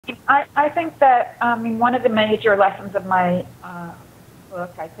I think that, one of the major lessons of my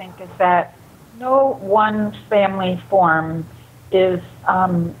book, I think, is that no one family form is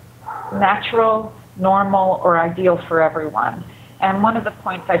natural, normal, or ideal for everyone. And one of the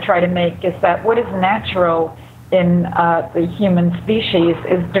points I try to make is that what is natural in the human species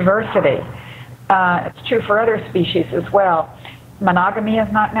is diversity. It's true for other species as well. Monogamy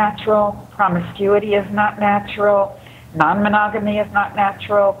is not natural, promiscuity is not natural, non-monogamy is not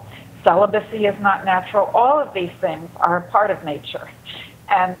natural, celibacy is not natural. All of these things are a part of nature.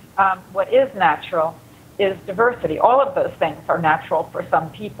 And what is natural is diversity. All of those things are natural for some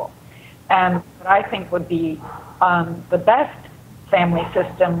people. And what I think would be the best family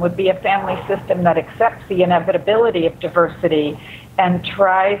system would be a family system that accepts the inevitability of diversity and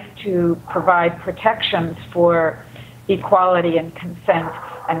tries to provide protections for equality and consent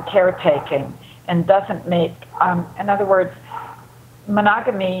and caretaking, and doesn't make, in other words,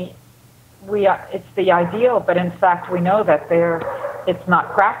 monogamy, it's the ideal, but in fact we know that it's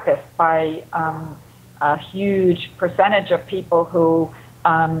not practiced by a huge percentage of people who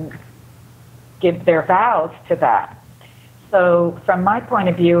give their vows to that. So from my point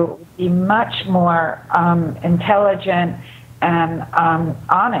of view, it would be much more intelligent and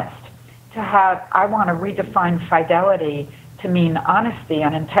honest to have, I want to redefine fidelity to mean honesty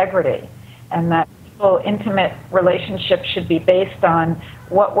and integrity, and that intimate relationships should be based on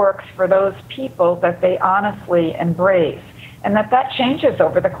what works for those people that they honestly embrace, and that changes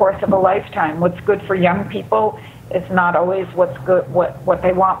over the course of a lifetime. What's good for young people is not always what's good, what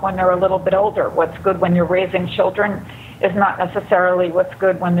they want when they're a little bit older. What's good when you're raising children is not necessarily what's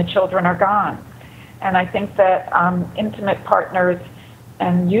good when the children are gone. And I think that intimate partners,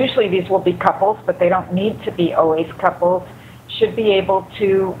 and usually these will be couples, but they don't need to be always couples, should be able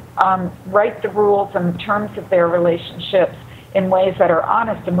to write the rules and the terms of their relationships in ways that are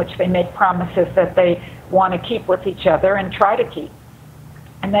honest, in which they make promises that they want to keep with each other and try to keep.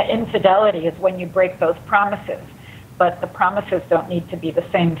 And that infidelity is when you break those promises, but the promises don't need to be the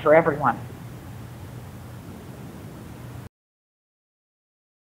same for everyone.